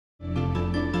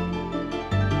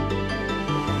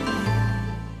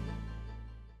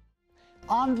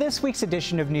On this week's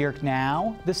edition of New York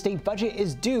Now, the state budget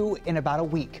is due in about a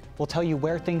week. We'll tell you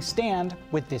where things stand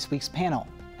with this week's panel.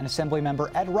 And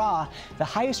Assemblymember Ed Ra, the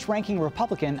highest-ranking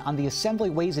Republican on the Assembly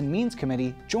Ways and Means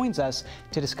Committee, joins us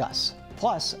to discuss.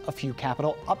 Plus, a few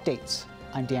Capitol updates.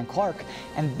 I'm Dan Clark,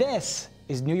 and this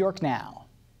is New York Now.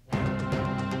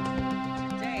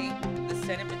 Today, the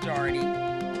Senate majority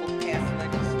will pass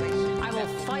legislation. I will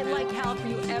fight like hell for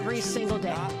you every single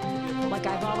day, like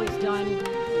I've always done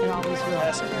and always will.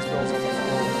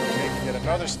 Get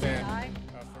another stand.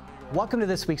 Welcome to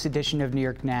this week's edition of New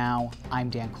York Now.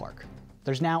 I'm Dan Clark.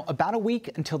 There's now about a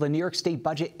week until the New York State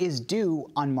budget is due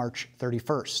on March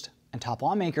 31st. And top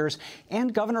lawmakers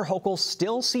and Governor Hochul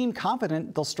still seem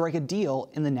confident they'll strike a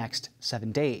deal in the next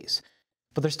 7 days.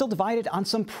 But they're still divided on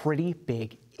some pretty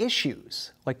big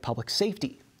issues, like public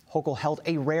safety. Hochul held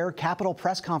a rare Capitol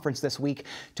press conference this week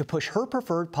to push her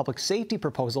preferred public safety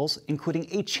proposals, including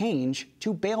a change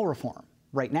to bail reform.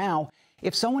 Right now,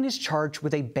 if someone is charged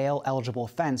with a bail-eligible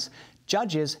offense,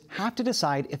 judges have to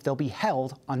decide if they'll be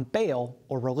held on bail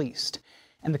or released.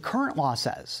 And the current law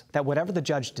says that whatever the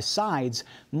judge decides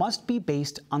must be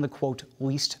based on the, quote,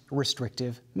 least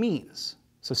restrictive means.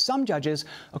 So some judges,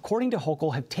 according to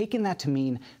Hochul, have taken that to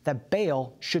mean that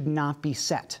bail should not be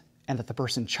set and that the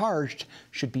person charged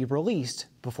should be released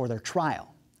before their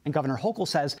trial. And Governor Hochul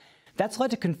says that's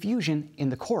led to confusion in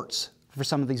the courts for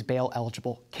some of these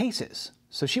bail-eligible cases.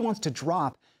 So she wants to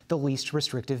drop the least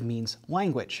restrictive means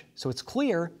language, so it's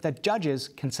clear that judges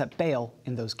can set bail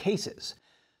in those cases.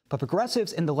 But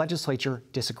progressives in the legislature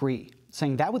disagree,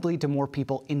 saying that would lead to more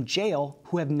people in jail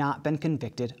who have not been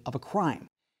convicted of a crime.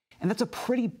 And that's a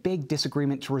pretty big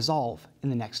disagreement to resolve in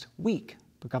the next week.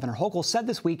 But Governor Hochul said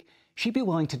this week she'd be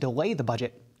willing to delay the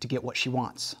budget to get what she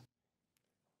wants.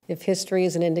 If history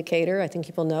is an indicator, I think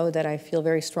people know that I feel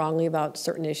very strongly about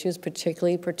certain issues,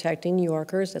 particularly protecting New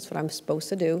Yorkers. That's what I'm supposed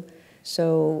to do.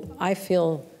 So I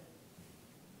feel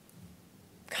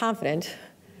confident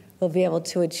we'll be able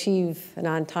to achieve an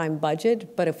on-time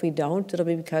budget, but if we don't, it'll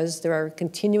be because there are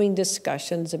continuing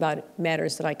discussions about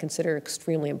matters that I consider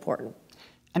extremely important.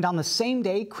 And on the same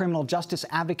day, criminal justice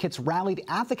advocates rallied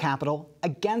at the Capitol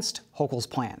against Hochul's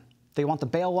plan. They want the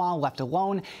bail law left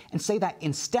alone and say that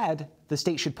instead, the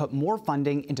state should put more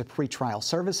funding into pretrial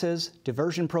services,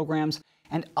 diversion programs,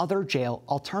 and other jail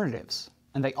alternatives.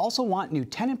 And they also want new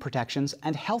tenant protections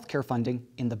and health care funding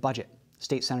in the budget.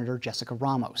 State Senator Jessica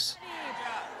Ramos.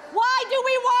 Why do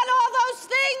we want all those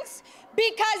things?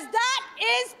 Because that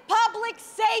is public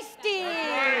safety.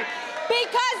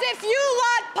 Because if you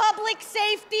want public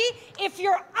safety, if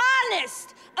you're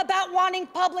honest about wanting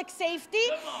public safety,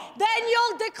 then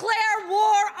you'll declare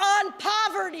war on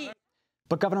poverty.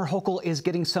 But Governor Hochul is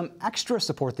getting some extra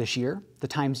support this year. The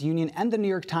Times-Union and the New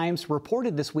York Times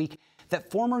reported this week that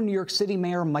former New York City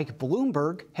Mayor Mike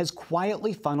Bloomberg has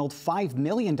quietly funneled $5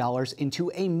 million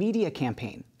into a media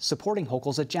campaign supporting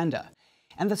Hochul's agenda.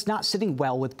 And that's not sitting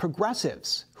well with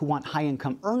progressives who want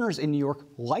high-income earners in New York,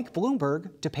 like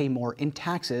Bloomberg, to pay more in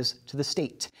taxes to the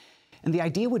state. And the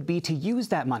idea would be to use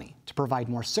that money to provide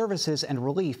more services and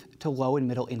relief to low and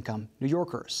middle-income New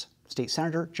Yorkers. State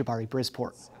Senator Jabari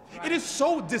Brisport. It is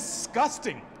so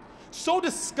disgusting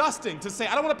to say,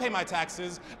 I don't want to pay my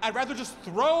taxes. I'd rather just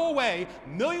throw away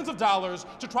millions of dollars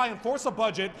to try and force a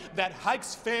budget that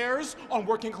hikes fares on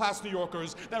working class New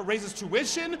Yorkers, that raises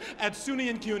tuition at SUNY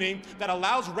and CUNY, that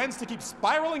allows rents to keep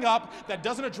spiraling up, that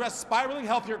doesn't address spiraling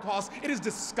healthcare costs. It is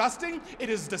disgusting, it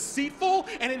is deceitful,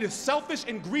 and it is selfish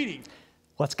and greedy.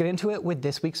 Let's get into it with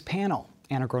this week's panel.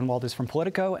 Anna Gronewold is from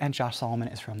Politico and Josh Solomon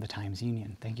is from the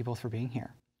Times-Union. Thank you both for being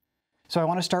here. So I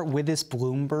want to start with this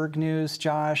Bloomberg news,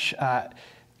 Josh.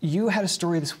 You had a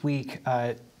story this week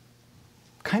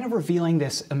kind of revealing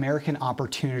this American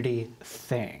Opportunity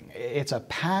thing. It's a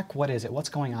PAC. What is it? What's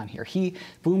going on here?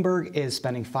 Bloomberg is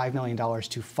spending $5 million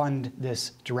to fund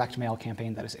this direct mail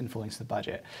campaign that has influenced the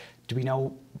budget. Do we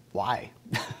know why?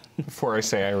 Before I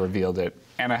say I revealed it,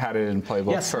 Anna had it in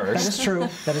playbook yes, first. That is true.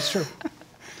 That is true.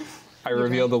 I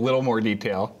revealed a little more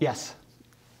detail. Yes.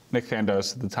 Nick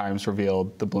Fandos at the Times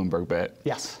revealed the Bloomberg bit.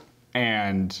 Yes.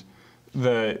 And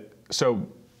so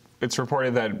it's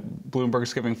reported that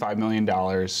Bloomberg's giving $5 million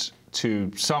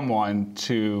to someone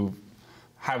to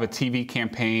have a TV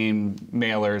campaign,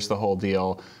 mailers, the whole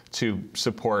deal, to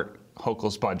support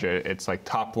Hochul's budget. It's like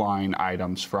top line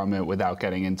items from it without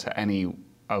getting into any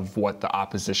of what the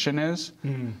opposition is.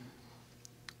 Mm.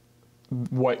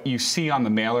 What you see on the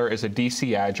mailer is a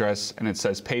DC address, and it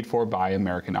says paid for by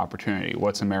American Opportunity.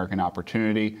 What's American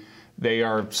Opportunity? They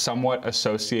are somewhat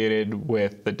associated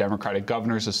with the Democratic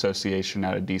Governors Association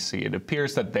out of DC. It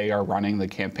appears that they are running the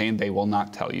campaign. They will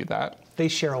not tell you that. they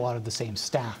share a lot of the same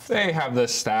staff. They have the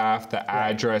staff, the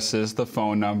addresses, the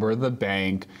phone number, the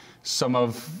bank.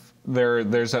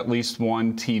 There's at least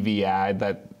one TV ad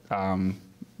that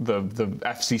the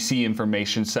FCC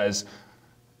information says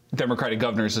Democratic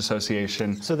Governors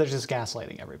Association. So they're just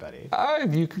gaslighting everybody.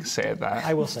 You can say that.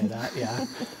 I will say that, yeah.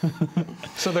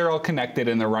 So they're all connected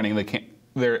and they're running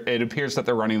it appears that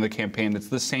they're running the campaign. It's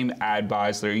the same ad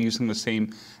buys. They're using the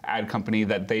same ad company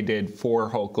that they did for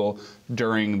Hochul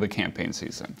during the campaign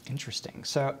season. Interesting.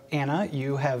 So Anna,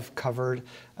 you have covered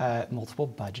multiple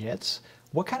budgets.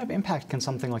 What kind of impact can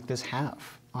something like this have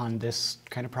on this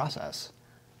kind of process,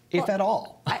 if at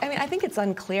all? I mean, I think it's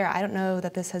unclear. I don't know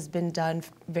that this has been done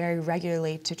very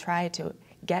regularly to try to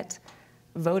get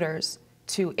voters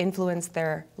to influence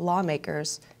their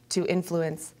lawmakers, to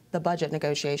influence the budget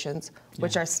negotiations,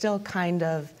 which are still kind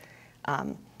of,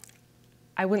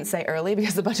 I wouldn't say early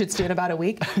because the budget's due in about a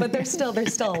week, but there's still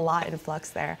a lot in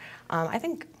flux there. I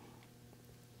think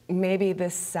maybe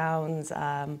this sounds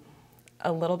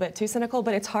a little bit too cynical,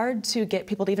 but it's hard to get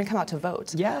people to even come out to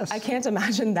vote. Yes. I can't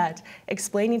imagine that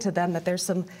explaining to them that there's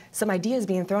some ideas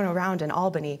being thrown around in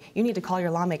Albany. You need to call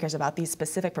your lawmakers about these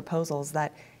specific proposals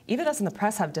that even us in the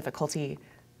press have difficulty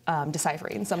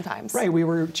deciphering sometimes. Right, we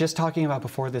were just talking about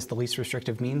before this, the least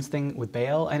restrictive means thing with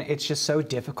bail, and it's just so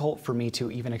difficult for me to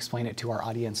even explain it to our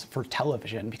audience for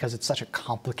television because it's such a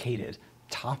complicated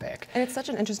topic. And it's such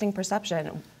an interesting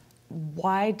perception.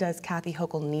 Why does Kathy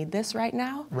Hochul need this right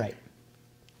now? Right.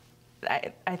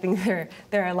 I think there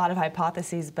are a lot of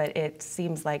hypotheses, but it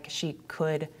seems like she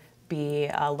could be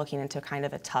looking into kind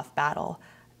of a tough battle.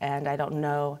 And I don't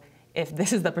know if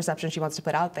this is the perception she wants to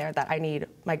put out there, that I need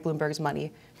Mike Bloomberg's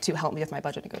money to help me with my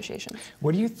budget negotiations.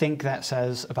 What do you think that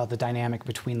says about the dynamic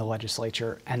between the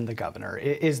legislature and the governor?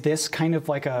 Is this kind of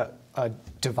like a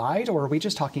divide, or are we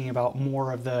just talking about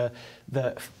more of the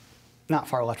not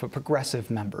far left, but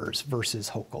progressive members versus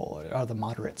Hochul? Are the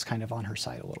moderates kind of on her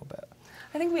side a little bit?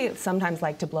 I think we sometimes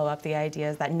like to blow up the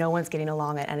ideas that no one's getting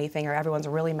along at anything or everyone's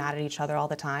really mad at each other all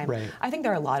the time. Right. I think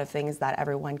there are a lot of things that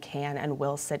everyone can and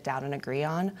will sit down and agree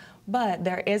on, but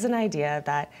there is an idea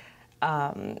that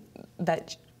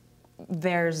that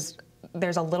there's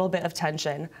a little bit of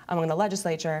tension among the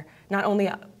legislature, not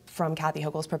only from Kathy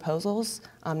Hochul's proposals,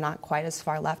 not quite as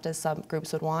far left as some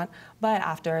groups would want, but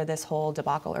after this whole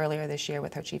debacle earlier this year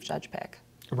with her chief judge pick.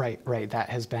 Right. That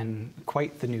has been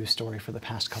quite the news story for the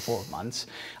past couple of months.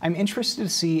 I'm interested to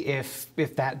see if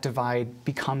that divide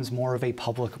becomes more of a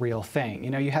public, real thing. You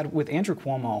know, you had with Andrew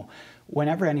Cuomo,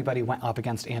 whenever anybody went up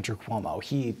against Andrew Cuomo,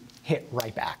 he hit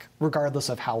right back, regardless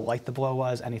of how light the blow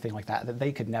was, anything like that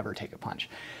they could never take a punch.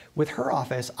 With her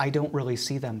office, I don't really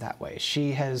see them that way.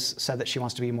 She has said that she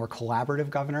wants to be a more collaborative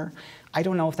governor. I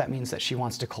don't know if that means that she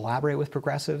wants to collaborate with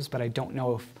progressives, but I don't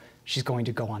know if she's going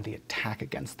to go on the attack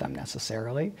against them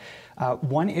necessarily.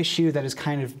 One issue that is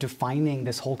kind of defining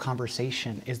this whole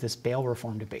conversation is this bail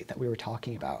reform debate that we were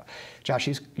talking about. Josh,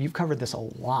 you've covered this a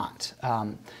lot.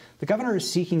 The governor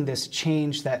is seeking this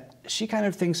change that she kind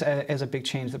of thinks as a big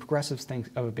change, the progressives think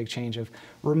of a big change of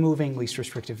removing least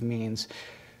restrictive means.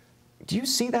 Do you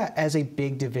see that as a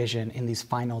big division in these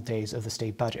final days of the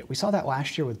state budget? We saw that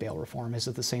last year with bail reform. Is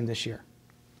it the same this year?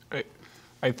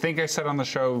 I think I said on the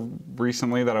show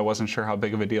recently that I wasn't sure how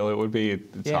big of a deal it would be.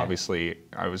 It's obviously,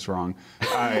 I was wrong.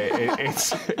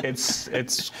 It's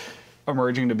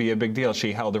emerging to be a big deal.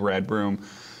 She held a red room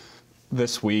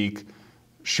this week.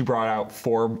 She brought out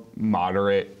 4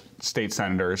 moderate state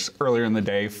senators. Earlier in the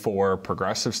day, 4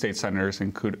 progressive state senators,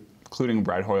 including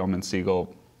Brad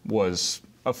Hoylman-Siegel, was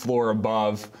a floor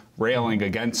above, railing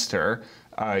against her.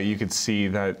 You could see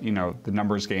that, you know, the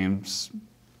numbers games.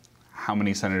 How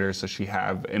many senators does she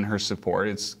have in her support?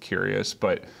 It's curious,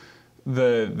 but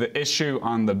the issue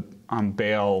on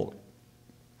bail,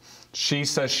 she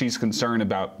says she's concerned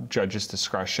about judges'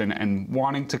 discretion and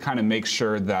wanting to kind of make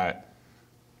sure that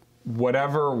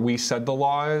whatever we said the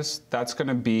law is, that's going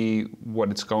to be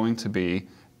what it's going to be,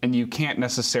 and you can't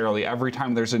necessarily every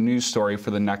time there's a news story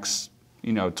for the next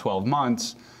 12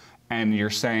 months, and you're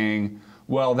saying,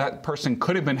 well, that person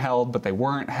could have been held, but they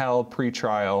weren't held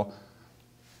pre-trial.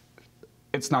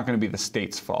 It's not going to be the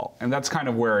state's fault. And that's kind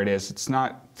of where it is. It's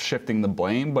not shifting the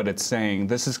blame, but it's saying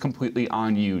this is completely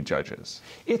on you, judges.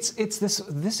 It's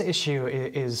this issue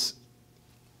is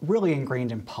really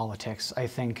ingrained in politics, I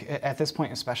think, at this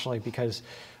point especially, because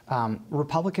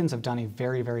Republicans have done a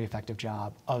very, very effective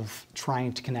job of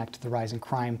trying to connect the rise in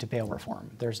crime to bail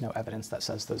reform. There's no evidence that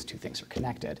says those two things are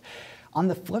connected. On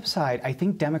the flip side, I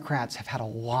think Democrats have had a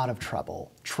lot of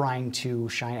trouble trying to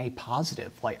shine a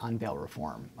positive light on bail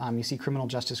reform. You see criminal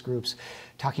justice groups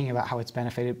talking about how it's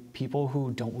benefited people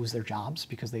who don't lose their jobs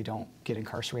because they don't get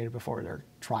incarcerated before their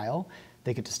trial.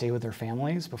 They get to stay with their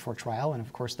families before trial, and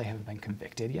of course they haven't been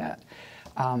convicted yet.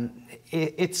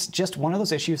 It's just one of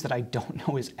those issues that I don't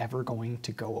know is ever going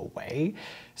to go away.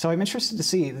 So I'm interested to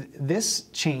see, this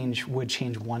change would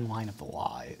change one line of the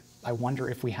law. I wonder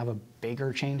if we have a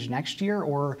bigger change next year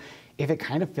or if it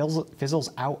kind of fizzles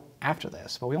out after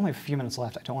this. But we only have a few minutes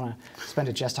left. I don't want to spend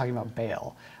it just talking about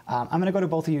bail. I'm going to go to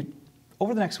both of you.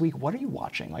 Over the next week, what are you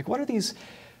watching? Like, what are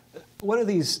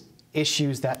these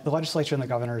issues that the legislature and the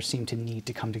governor seem to need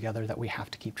to come together that we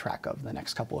have to keep track of in the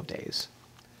next couple of days?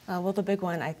 Well, the big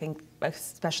one, I think,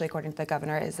 especially according to the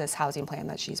governor, is this housing plan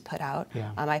that she's put out.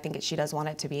 Yeah. I think she does want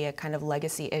it to be a kind of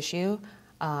legacy issue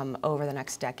over the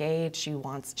next decade. She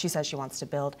says she wants to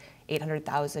build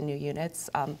 800,000 new units.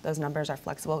 Those numbers are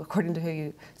flexible according to who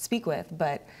you speak with,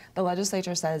 but the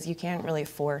legislature says you can't really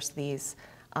force these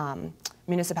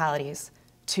municipalities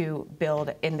to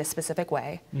build in this specific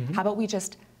way. Mm-hmm. How about we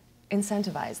just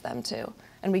incentivize them to,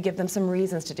 and we give them some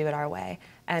reasons to do it our way?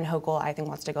 And Hochul, I think,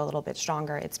 wants to go a little bit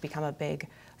stronger. It's become a big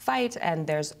fight, and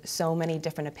there's so many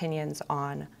different opinions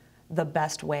on the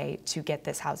best way to get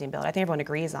this housing built. I think everyone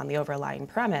agrees on the overlying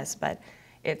premise, but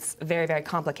it's very, very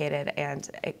complicated, and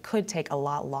it could take a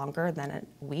lot longer than a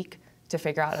week to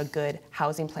figure out a good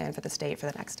housing plan for the state for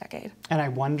the next decade. And I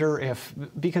wonder if,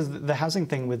 because the housing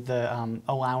thing with the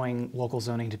allowing local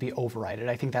zoning to be overridden,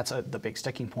 I think that's the big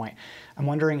sticking point. I'm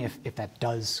wondering if that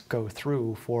does go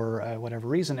through for whatever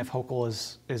reason, if Hochul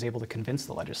is able to convince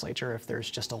the legislature, if there's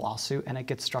just a lawsuit and it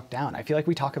gets struck down. I feel like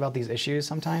we talk about these issues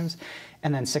sometimes,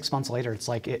 and then 6 months later, it's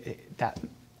like that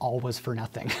all was for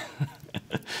nothing.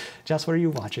 Jess, what are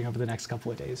you watching over the next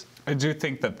couple of days? I do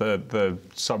think that the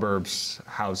suburbs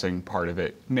housing part of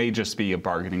it may just be a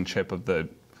bargaining chip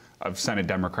of Senate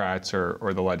Democrats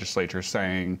or the legislature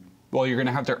saying, well, you're going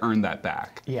to have to earn that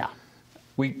back. Yeah.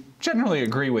 We generally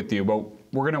agree with you, but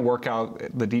we're going to work out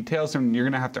the details, and you're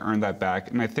going to have to earn that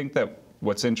back. And I think that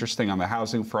what's interesting on the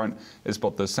housing front is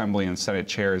both the Assembly and Senate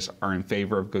chairs are in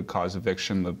favor of good cause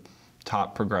eviction, the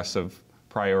top progressive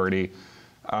priority.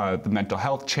 The mental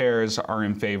health chairs are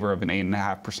in favor of an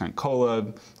 8.5%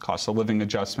 COLA, cost of living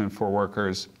adjustment for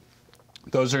workers.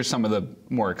 Those are some of the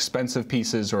more expensive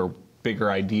pieces or bigger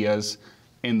ideas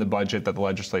in the budget that the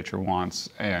legislature wants,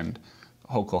 and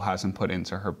Hochul hasn't put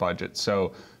into her budget.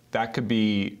 So that could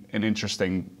be an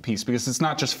interesting piece, because it's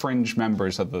not just fringe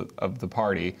members of the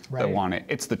party that want it.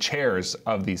 It's the chairs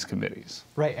of these committees.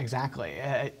 Right, exactly.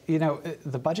 You know,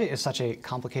 the budget is such a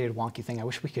complicated, wonky thing. I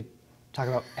wish we could talk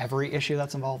about every issue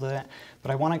that's involved in it,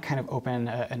 but I want to kind of open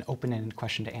an open-ended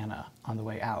question to Anna on the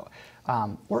way out.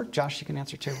 Or Josh, you can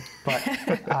answer too. But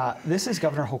this is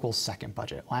Governor Hochul's second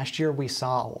budget. Last year, we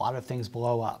saw a lot of things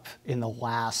blow up in the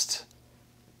last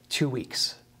 2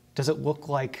 weeks. Does it look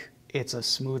like it's a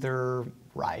smoother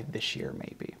ride this year,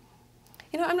 maybe?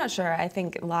 You know, I'm not sure. I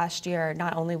think last year,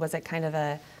 not only was it kind of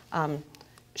a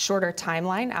shorter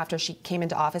timeline after she came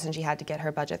into office and she had to get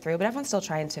her budget through, but everyone's still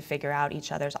trying to figure out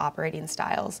each other's operating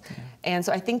styles. Yeah. And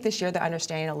so I think this year they're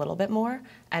understanding a little bit more,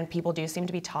 and people do seem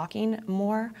to be talking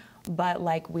more, but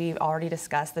like we've already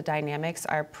discussed, the dynamics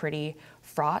are pretty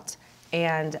fraught,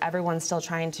 and everyone's still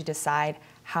trying to decide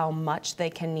how much they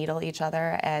can needle each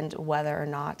other and whether or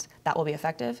not that will be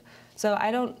effective. So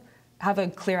I don't have a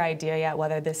clear idea yet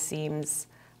whether this seems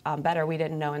better. We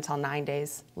didn't know until 9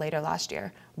 days later last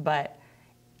year, but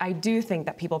I do think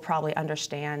that people probably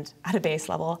understand at a base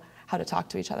level how to talk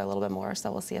to each other a little bit more,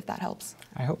 so we'll see if that helps.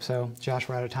 I hope so. Josh,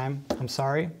 we're out of time. I'm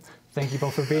sorry. Thank you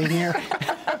both for being here.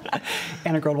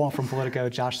 Anna Gronewold from Politico,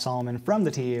 Josh Solomon from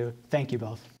the TU. Thank you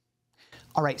both.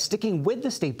 All right, sticking with the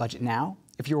state budget now.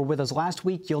 If you were with us last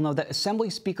week, you'll know that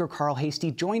Assembly Speaker Carl Hastie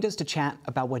joined us to chat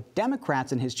about what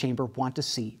Democrats in his chamber want to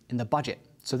see in the budget.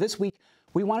 So this week,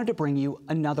 we wanted to bring you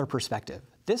another perspective,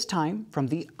 this time from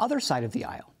the other side of the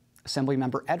aisle.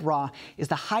 Assemblymember Ed Ra is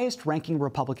the highest-ranking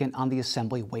Republican on the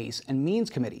Assembly Ways and Means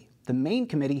Committee, the main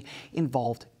committee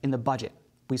involved in the budget.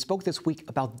 We spoke this week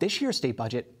about this year's state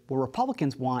budget, what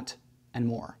Republicans want, and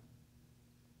more.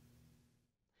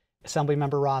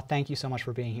 Assemblymember Ra, thank you so much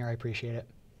for being here. I appreciate it.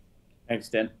 Thanks,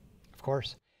 Dan. Of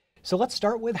course. So let's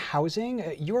start with housing.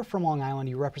 You are from Long Island.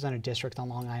 You represent a district on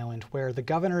Long Island where the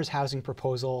governor's housing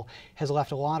proposal has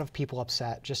left a lot of people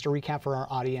upset. Just to recap for our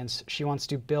audience, she wants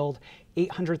to build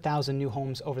 800,000 new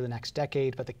homes over the next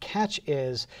decade. But the catch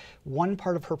is one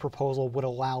part of her proposal would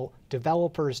allow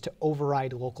developers to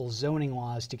override local zoning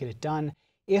laws to get it done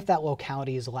if that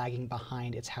locality is lagging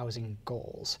behind its housing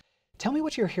goals. Tell me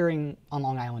what you're hearing on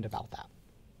Long Island about that.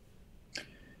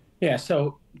 Yeah,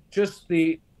 so just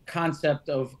the concept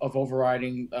of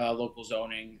overriding local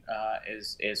zoning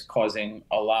is causing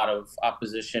a lot of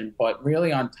opposition. But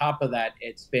really on top of that,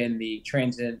 it's been the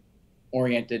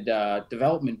transit-oriented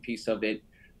development piece of it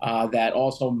that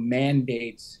also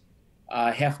mandates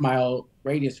a half-mile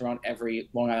radius around every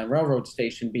Long Island Railroad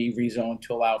station be rezoned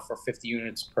to allow for 50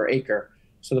 units per acre.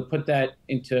 So to put that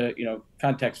into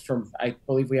context, from I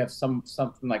believe we have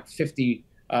something like 50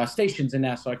 stations in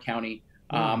Nassau County.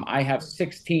 I have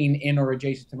 16 in or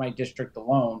adjacent to my district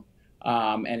alone,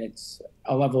 and it's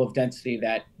a level of density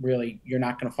that really you're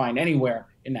not going to find anywhere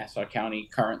in Nassau County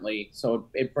currently. So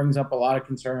it brings up a lot of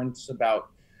concerns about,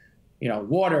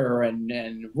 water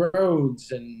and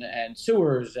roads and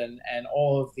sewers and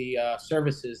all of the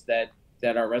services that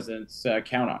our residents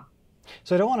count on.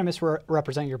 So I don't want to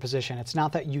misrepresent your position. It's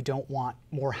not that you don't want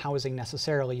more housing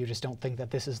necessarily. You just don't think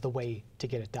that this is the way to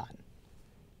get it done.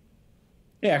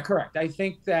 Yeah, correct. I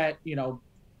think that,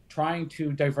 trying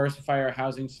to diversify our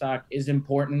housing stock is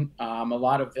important. A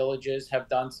lot of villages have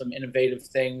done some innovative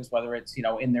things, whether it's,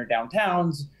 in their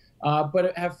downtowns,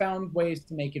 but have found ways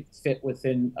to make it fit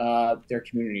within their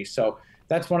community. So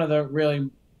that's one of the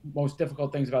really most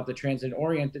difficult things about the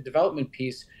transit-oriented development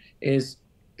piece is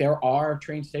there are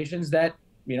train stations that,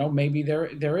 maybe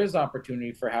there is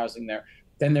opportunity for housing there.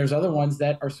 Then there's other ones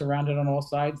that are surrounded on all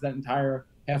sides. That entire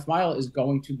half mile is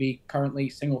going to be currently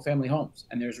single family homes,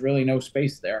 and there's really no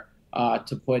space there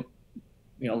to put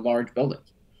large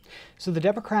buildings. So the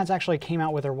Democrats actually came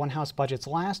out with their one-house budgets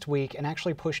last week and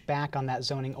actually pushed back on that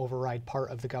zoning override part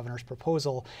of the governor's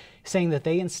proposal, saying that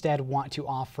they instead want to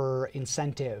offer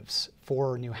incentives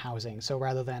for new housing. So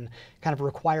rather than kind of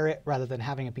require it, rather than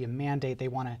having it be a mandate, they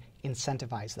want to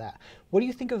incentivize that. What do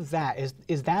you think of that?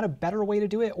 Is that a better way to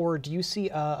do it, or do you see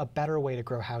a better way to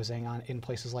grow housing in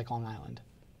places like Long Island?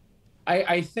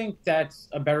 I think that's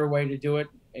a better way to do it.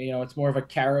 It's more of a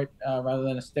carrot rather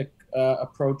than a stick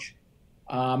approach.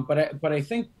 But I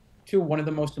think too, one of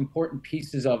the most important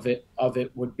pieces of it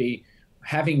would be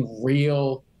having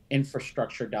real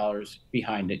infrastructure dollars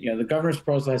behind it. The governor's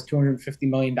proposal has $250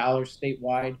 million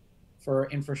statewide for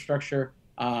infrastructure.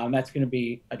 That's going to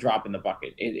be a drop in the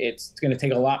bucket. It's going to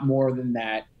take a lot more than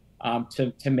that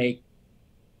to make,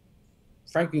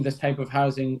 frankly, this type of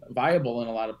housing viable in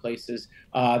a lot of places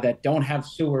that don't have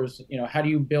sewers. How do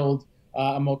you build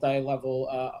a multi-level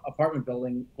apartment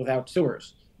building without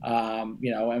sewers?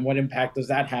 And what impact does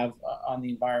that have on the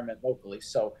environment locally?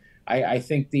 So I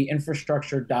think the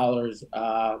infrastructure dollars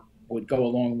would go a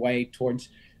long way towards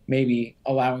maybe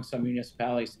allowing some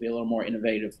municipalities to be a little more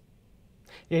innovative.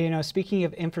 Yeah, speaking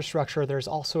of infrastructure, there's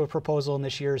also a proposal in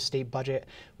this year's state budget,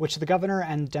 which the governor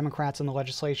and Democrats in the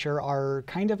legislature are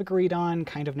kind of agreed on,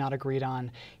 kind of not agreed on.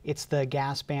 It's the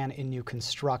gas ban in new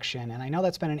construction. And I know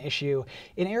that's been an issue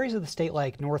in areas of the state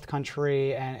like North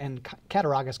Country and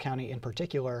Cattaraugus County in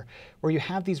particular, where you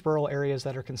have these rural areas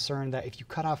that are concerned that if you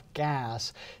cut off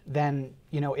gas, then,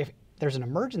 if there's an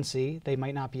emergency, they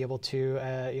might not be able to,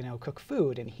 cook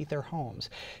food and heat their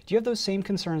homes. Do you have those same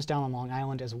concerns down on Long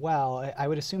Island as well? I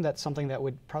would assume that's something that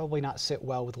would probably not sit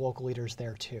well with local leaders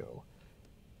there too.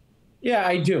 Yeah,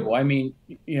 I do. I mean,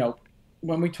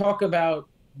 when we talk about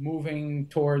moving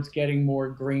towards getting more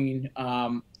green,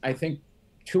 I think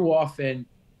too often,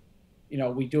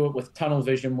 we do it with tunnel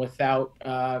vision without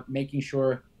making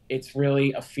sure it's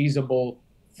really a feasible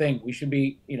thing. We should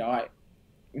be,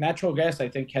 natural gas, I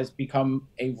think, has become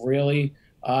a really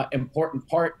important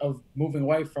part of moving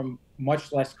away from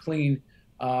much less clean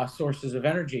sources of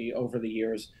energy over the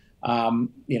years. And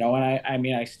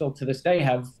I still to this day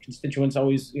have constituents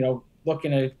always,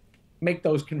 looking to make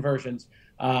those conversions.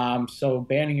 So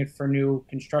banning it for new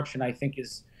construction, I think,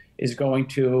 is going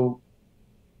to,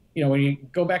 when you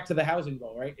go back to the housing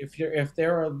goal, right? If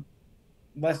there are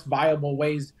less viable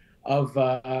ways of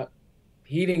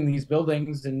heating these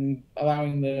buildings and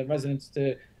allowing the residents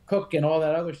to cook and all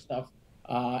that other stuff,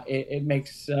 it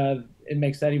makes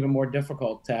that even more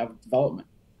difficult to have development.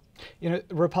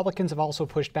 Republicans have also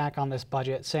pushed back on this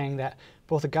budget, saying that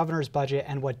both the governor's budget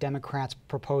and what Democrats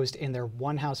proposed in their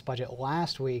one-house budget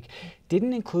last week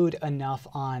didn't include enough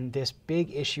on this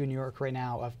big issue in New York right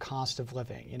now of cost of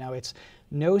living. It's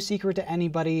no secret to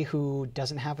anybody who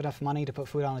doesn't have enough money to put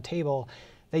food on the table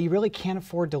that you really can't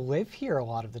afford to live here a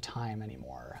lot of the time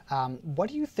anymore. What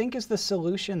do you think is the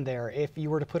solution there if you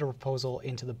were to put a proposal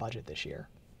into the budget this year?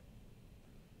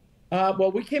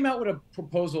 Well, we came out with a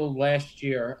proposal last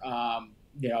year,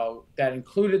 that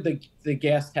included the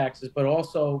gas taxes, but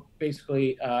also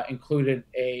basically included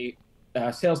a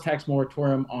sales tax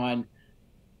moratorium on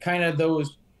kind of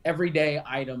those everyday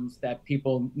items that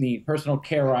people need, personal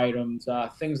care items,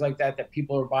 things like that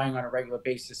people are buying on a regular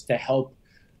basis to help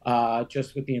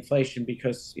just with the inflation.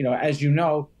 Because, as you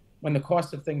know, when the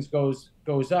cost of things goes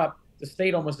up, the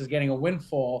state almost is getting a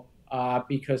windfall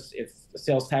because if the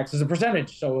sales tax is a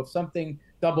percentage. So if something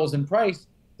doubles in price,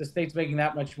 the state's making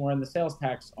that much more in the sales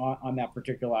tax on that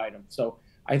particular item. So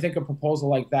I think a proposal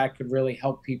like that could really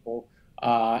help people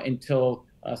until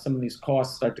some of these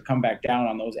costs start to come back down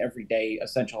on those everyday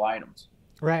essential items.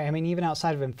 Right. I mean, even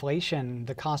outside of inflation,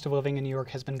 the cost of living in New York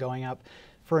has been going up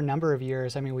for a number of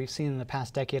years. I mean, we've seen in the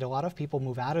past decade a lot of people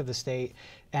move out of the state,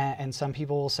 and some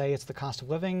people will say it's the cost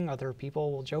of living. Other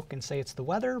people will joke and say it's the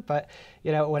weather. But,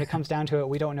 when it comes down to it,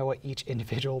 we don't know what each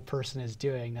individual person is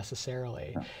doing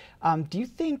necessarily. Do you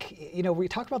think, we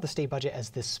talk about the state budget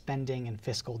as this spending and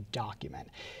fiscal document,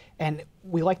 and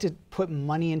we like to put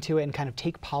money into it and kind of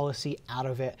take policy out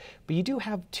of it. But you do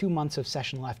have 2 months of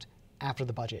session left after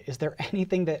the budget. Is there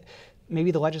anything that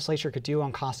maybe the legislature could do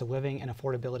on cost of living and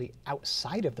affordability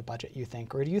outside of the budget, you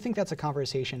think? Or do you think that's a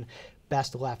conversation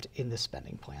best left in this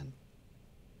spending plan?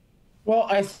 Well,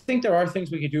 I think there are things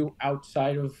we could do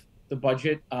outside of the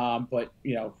budget, but,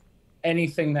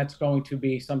 anything that's going to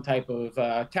be some type of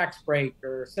tax break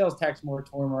or sales tax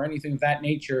moratorium or anything of that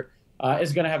nature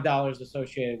is going to have dollars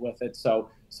associated with it. So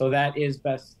that is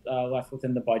best left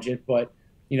within the budget. But,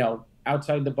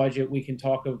 outside the budget, we can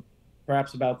talk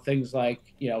perhaps about things like,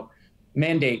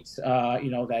 mandates,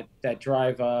 that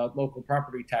drive local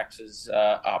property taxes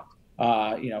up.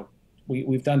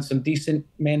 We've done some decent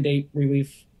mandate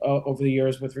relief over the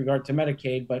years with regard to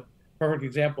Medicaid, but perfect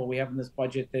example, we have in this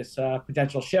budget this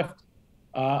potential shift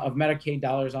of Medicaid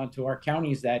dollars onto our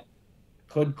counties that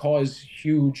could cause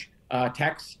huge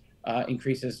tax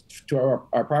increases to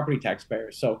our property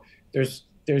taxpayers. So there's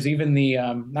even the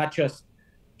not just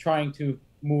trying to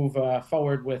move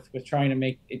forward with trying to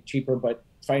make it cheaper, but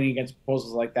fighting against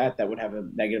proposals like that would have a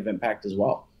negative impact as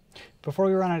well. Before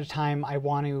we run out of time, I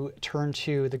want to turn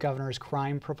to the governor's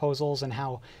crime proposals and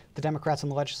how the Democrats in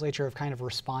the legislature have kind of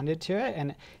responded to it.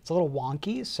 And it's a little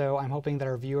wonky, so I'm hoping that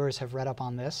our viewers have read up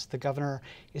on this. The governor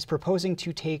is proposing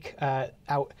to take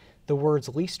out the words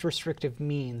least restrictive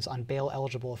means on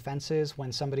bail-eligible offenses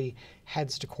when somebody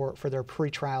heads to court for their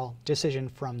pretrial decision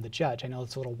from the judge. I know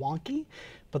it's a little wonky,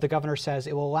 but the governor says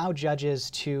it will allow judges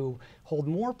to hold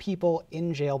more people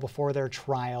in jail before their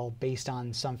trial based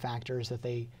on some factors that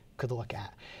they could look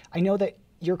at. I know that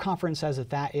your conference says that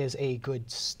that is a good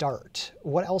start.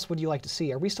 What else would you like to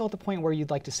see? Are we still at the point where you'd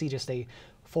like to see just a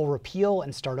full repeal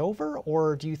and start over?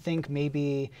 Or do you think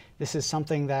maybe this is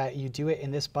something that you do it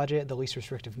in this budget, the least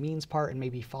restrictive means part, and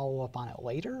maybe follow up on it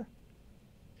later?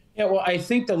 Yeah, well, I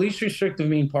think the least restrictive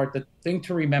mean part, the thing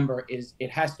to remember is it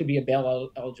has to be a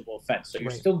bail-eligible offense. So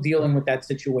you're still dealing with that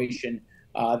situation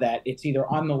that it's either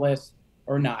on the list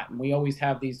or not. And we always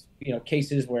have these,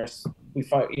 cases where we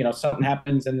find, something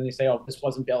happens and then they say, oh, this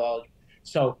wasn't bail-eligible.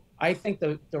 So I think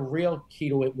the real key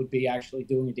to it would be actually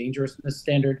doing a dangerousness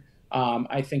standard.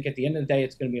 I think at the end of the day,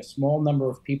 it's going to be a small number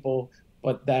of people,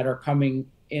 but that are coming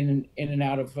in and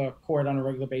out of court on a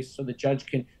regular basis, so the judge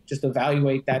can just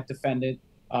evaluate that defendant,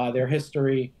 their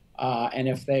history, and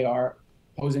if they are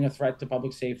posing a threat to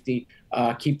public safety,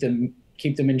 keep them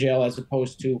in jail as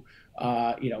opposed to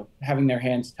having their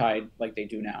hands tied like they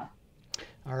do now.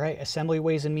 All right, Assembly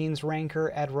Ways and Means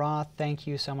ranker Ed Ra, thank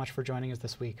you so much for joining us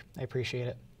this week. I appreciate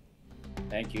it.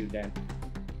 Thank you, Dan.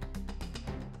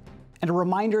 And a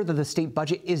reminder that the state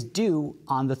budget is due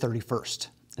on the 31st.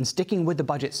 And sticking with the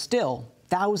budget still,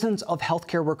 thousands of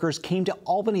healthcare workers came to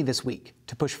Albany this week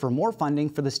to push for more funding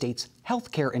for the state's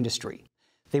healthcare industry.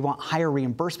 They want higher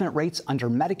reimbursement rates under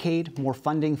Medicaid, more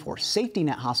funding for safety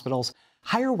net hospitals,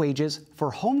 higher wages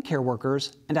for home care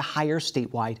workers, and a higher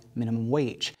statewide minimum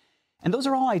wage. And those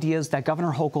are all ideas that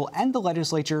Governor Hochul and the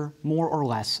legislature more or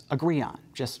less agree on,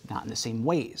 just not in the same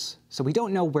ways. So we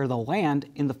don't know where they'll land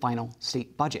in the final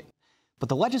state budget. But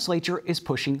the legislature is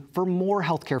pushing for more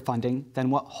healthcare funding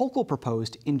than what Hochul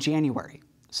proposed in January.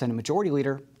 Senate Majority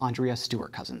Leader Andrea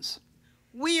Stewart-Cousins.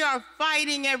 We are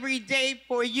fighting every day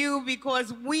for you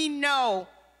because we know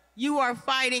you are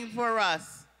fighting for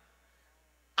us.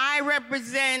 I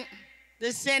represent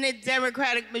the Senate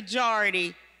Democratic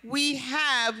majority. We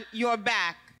have your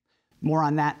back. More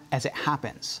on that as it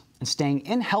happens. And staying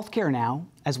in healthcare now,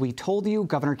 as we told you,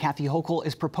 Governor Kathy Hochul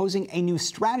is proposing a new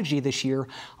strategy this year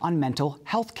on mental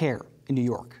health care in New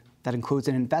York. That includes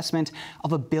an investment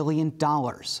of $1 billion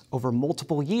over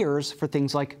multiple years for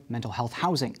things like mental health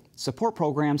housing, support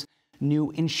programs,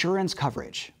 new insurance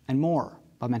coverage, and more.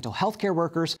 But mental health care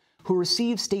workers who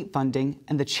receive state funding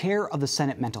and the chair of the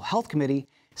Senate Mental Health Committee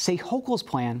say Hochul's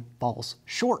plan falls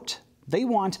short. They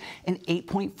want an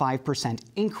 8.5%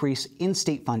 increase in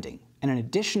state funding and an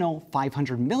additional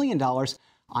 $500 million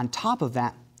on top of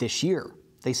that this year.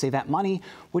 They say that money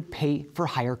would pay for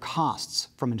higher costs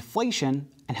from inflation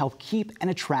and help keep and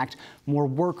attract more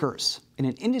workers in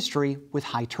an industry with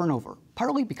high turnover,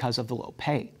 partly because of the low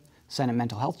pay. Senate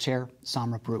Mental Health Chair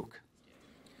Samra Brook.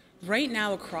 Right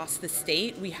now across the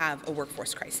state, we have a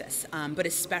workforce crisis, but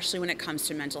especially when it comes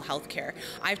to mental health care.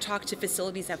 I've talked to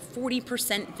facilities that have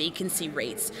 40% vacancy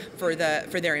rates for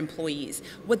their employees.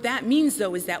 What that means,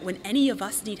 though, is that when any of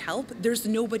us need help, there's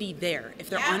nobody there if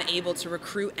they're unable to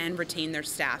recruit and retain their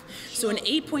staff. So an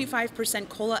 8.5%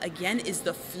 COLA, again, is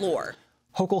the floor.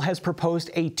 Hochul has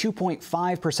proposed a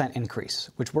 2.5%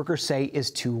 increase, which workers say is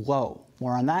too low.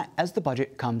 More on that as the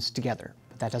budget comes together.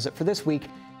 But that does it for this week.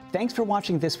 Thanks for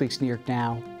watching this week's New York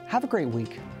Now. Have a great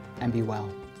week and be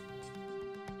well.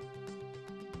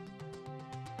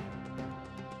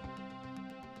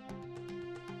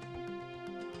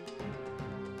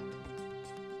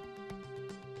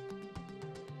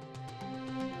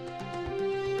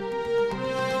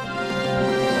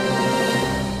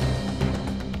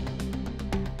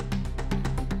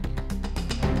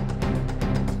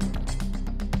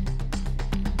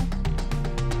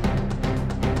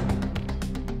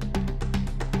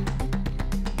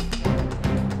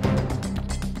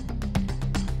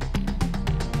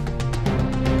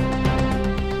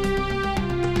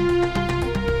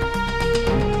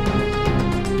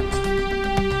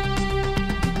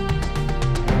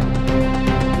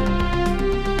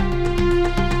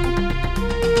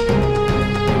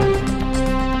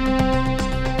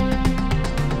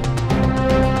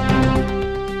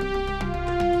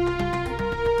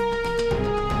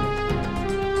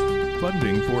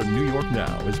 Funding for New York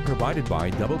Now is provided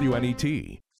by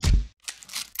WMHT.